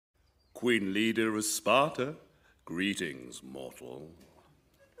Queen Leader of Sparta. Greetings, mortal.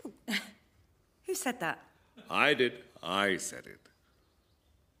 Who said that? I did. I said it.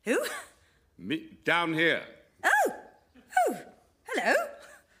 Who? Me, down here. Oh, hello.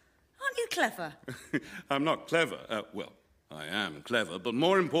 Aren't you clever? I'm not clever. Well, I am clever, but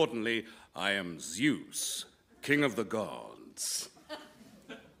more importantly, I am Zeus, king of the gods.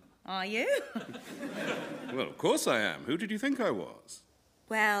 Are you? Well, of course I am. Who did you think I was?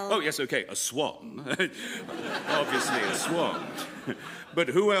 Well... Oh, yes, okay, a swan. Obviously a swan. But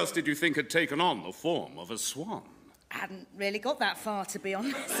who else did you think had taken on the form of a swan? I hadn't really got that far, to be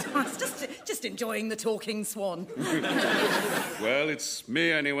honest. I was just enjoying the talking swan. Well, it's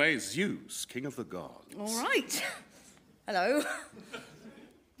me anyway, Zeus, king of the gods. All right. Hello.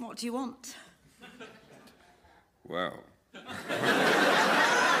 What do you want? Well...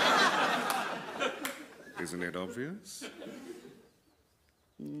 Isn't it obvious?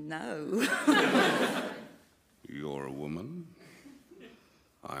 No. You're a woman.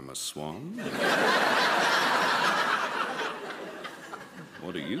 I'm a swan.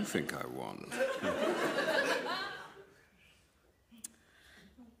 What do you think I want?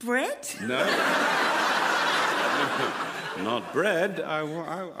 Bread? No. Not bread. I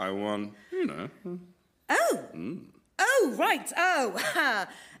want, you know. Oh. Oh, right. Oh.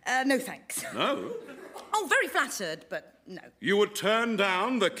 No, thanks. No? Oh, very flattered, but no. You would turn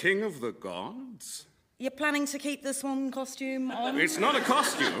down the king of the gods? You're planning to keep the swan costume on? It's not a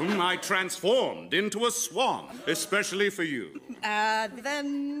costume. I transformed into a swan, especially for you.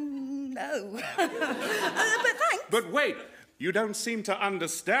 Then no. But thanks. But wait, you don't seem to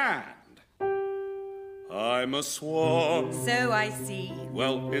understand. I'm a swan. So I see.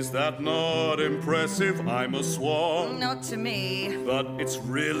 Well, is that not impressive? I'm a swan. Not to me. But it's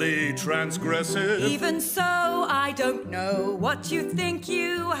really transgressive. Even so, I don't know what you think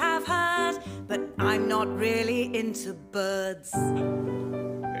you have heard, but I'm not really into birds.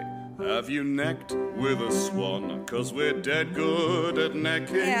 Have you necked with a swan? 'Cause we're dead good at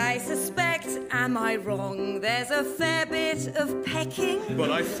necking. Yeah, I suspect, am I wrong? There's a fair bit of pecking. But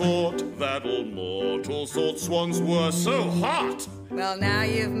I thought that all mortals thought swans were so hot. Well, now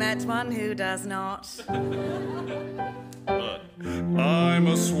you've met one who does not. But I'm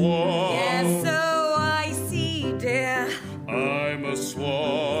a swan. Yes, so I see, dear. I'm a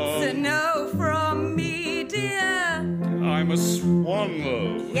swan. It's a no from me, dear. I'm a swan,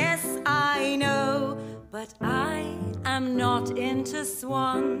 though. Yes, I know, but I am not into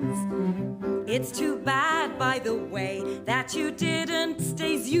swans. It's too bad, by the way, that you didn't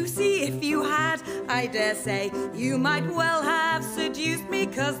stay Zeusy. If you had, I dare say, you might well have seduced me,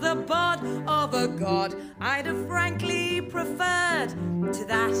 'cause the bod of a god I'd have frankly preferred to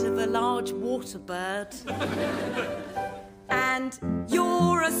that of a large water bird. And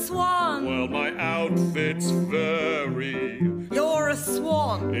you're a swan. Well, my outfits vary. You're a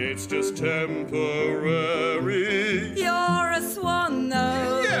swan. It's just temporary. You're a swan,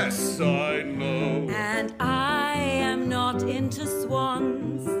 though. Yes, I know. And I am not into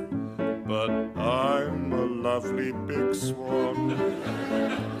swans. But I'm a lovely big swan.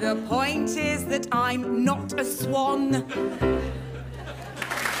 The point is that I'm not a swan.